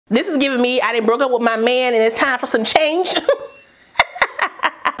This is giving me, I done broke up with my man and it's time for some change.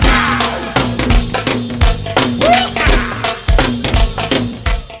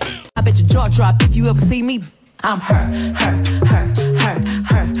 I bet your jaw drop if you ever see me. I'm her.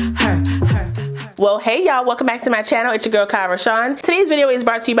 Well, hey y'all, welcome back to my channel. It's your girl Kie RaShon. Today's video is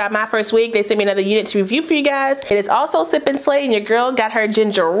brought to you by MyFirstWig. They sent me another unit to review for you guys. It is also Sip and Slay, and your girl got her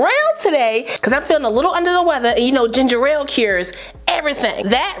ginger ale today because I'm feeling a little under the weather, and you know ginger ale cures everything.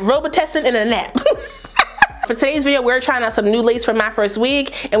 That, Robitussin, and a nap. For today's video, we're trying out some new lace from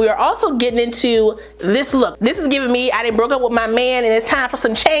MyFirstWig, and we are also getting into this look. This is giving me, I done broke up with my man and it's time for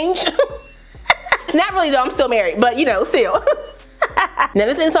some change. Not really though, I'm still married, but you know, still. Now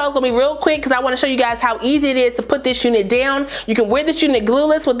this install is going to be real quick because I want to show you guys how easy it is to put this unit down. You can wear this unit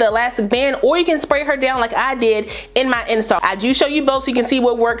glueless with the elastic band, or you can spray her down like I did in my install. I do show you both so you can see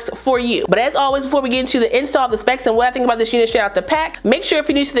what works for you. But as always, before we get into the install, the specs, and what I think about this unit straight out the pack, make sure if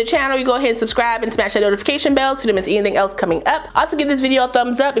you're new to the channel, you go ahead and subscribe and smash that notification bell so you don't miss anything else coming up. Also give this video a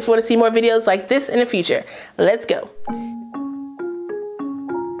thumbs up if you want to see more videos like this in the future. Let's go.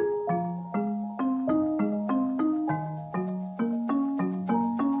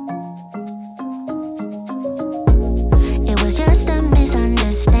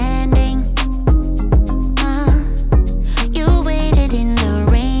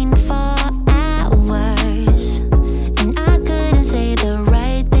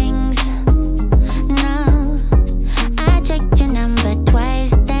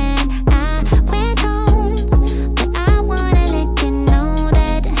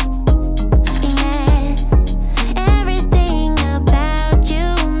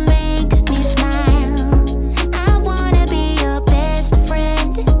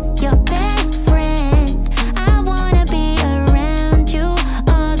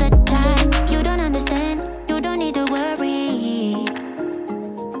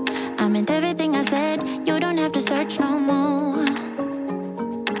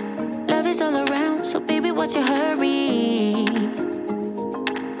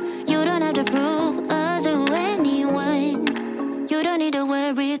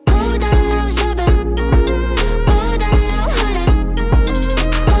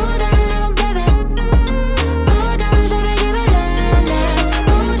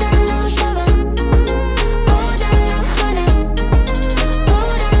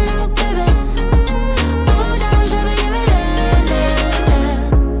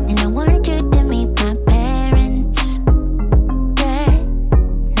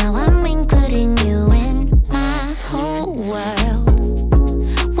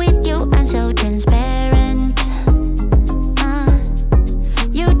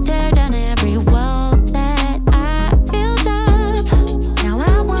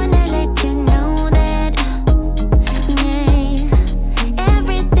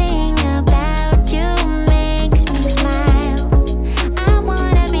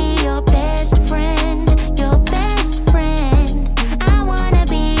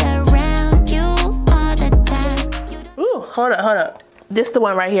 Hold up. This is the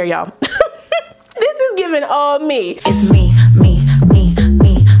one right here, y'all. This is giving all me. It's me.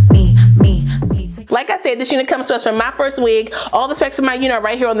 Like I said, this unit comes to us from MyFirstWig. All the specs of my unit are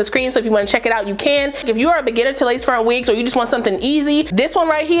right here on the screen, so if you want to check it out, you can. If you are a beginner to lace front wigs or you just want something easy, this one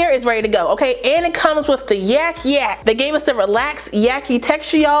right here is ready to go, okay? And it comes with the Yaki. They gave us the relaxed Yaki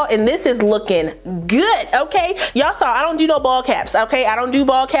texture, y'all, and this is looking good, okay? Y'all saw I don't do no ball caps, okay? I don't do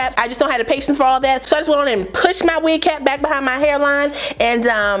ball caps. I just don't have the patience for all that. So I just went on and pushed my wig cap back behind my hairline, and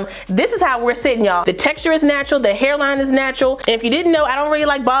this is how we're sitting, y'all. The texture is natural, the hairline is natural, and if you didn't know, I don't really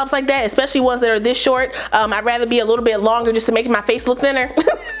like bobs like that, especially ones that are this short. I'd rather be a little bit longer just to make my face look thinner.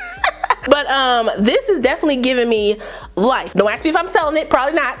 But this is definitely giving me life. Don't ask me if I'm selling it,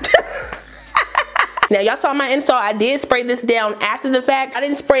 probably not. Now y'all saw my install, I did spray this down after the fact. I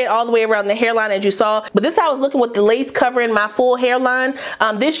didn't spray it all the way around the hairline as you saw, but this is how I was looking with the lace covering my full hairline.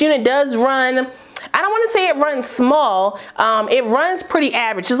 This unit does run, I don't want to say it runs small, it runs pretty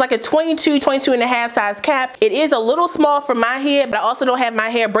average. It's like a 22 and a half size cap. It is a little small for my head, but I also don't have my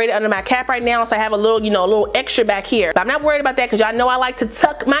hair braided under my cap right now, so I have a little, you know, a little extra back here. But I'm not worried about that because y'all know I like to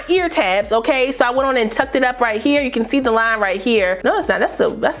tuck my ear tabs, okay? So I went on and tucked it up right here. You can see the line right here. No, it's not.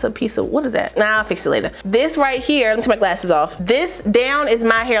 That's a piece of, what is that? Nah, I'll fix it later. This right here, let me take my glasses off. This down is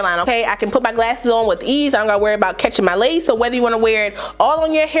my hairline, okay? I can put my glasses on with ease. I don't gotta worry about catching my lace. So whether you want to wear it all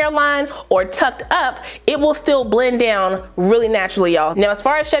on your hairline or tucked up, up, it will still blend down really naturally, y'all. Now, as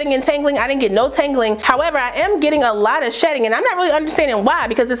far as shedding and tangling, I didn't get no tangling. However, I am getting a lot of shedding, and I'm not really understanding why,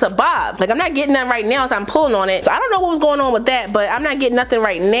 because it's a bob. Like, I'm not getting none right now as I'm pulling on it. So I don't know what was going on with that, but I'm not getting nothing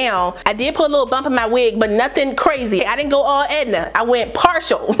right now. I did put a little bump in my wig, but nothing crazy. I didn't go all Edna. I went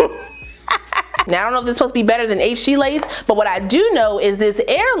partial. Now, I don't know if this is supposed to be better than HG lace, but what I do know is this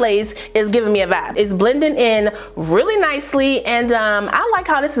air lace is giving me a vibe. It's blending in really nicely, and I like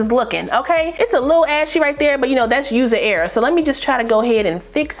how this is looking, okay? It's a little ashy right there, but you know, that's user error. So let me just try to go ahead and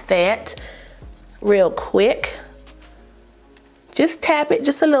fix that real quick. Just tap it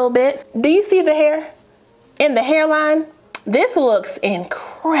just a little bit. Do you see the hair in the hairline? This looks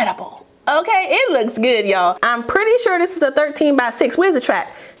incredible. Okay, it looks good, y'all. I'm pretty sure this is a 13x6. Where's the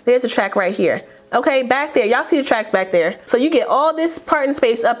track? There's a track right here. Okay, back there. Y'all see the tracks back there. So you get all this parting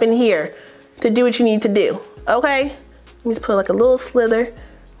space up in here to do what you need to do. Okay? Let me just put like a little slither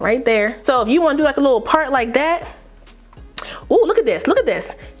right there. So if you want to do like a little part like that. Ooh, look at this. Look at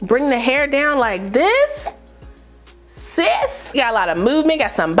this. Bring the hair down like this. Sis, got a lot of movement,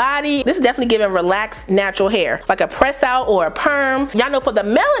 got some body. This is definitely giving relaxed natural hair, like a press out or a perm. Y'all know for the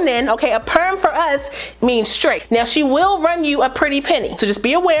melanin, okay, a perm for us means straight. Now she will run you a pretty penny, so just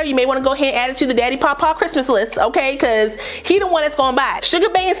be aware. You may want to go ahead and add it to the Daddy Pawpaw Christmas list, okay, because he the one that's gonna buy it. Sugar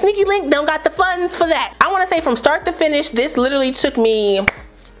Bay and Sneaky Link don't got the funds for that. I want to say from start to finish, this literally took me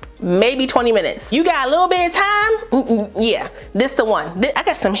maybe 20 minutes. You got a little bit of time? Yeah, this the one. I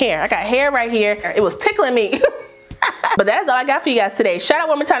got some hair. I got hair right here. It was tickling me. But that is all I got for you guys today. Shout out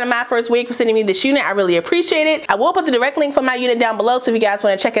one more time to MyFirstWig for sending me this unit. I really appreciate it. I will put the direct link for my unit down below, so if you guys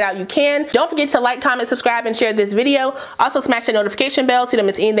want to check it out, you can. Don't forget to like, comment, subscribe, and share this video. Also smash that notification bell so you don't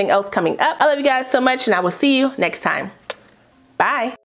miss anything else coming up. I love you guys so much, and I will see you next time. Bye.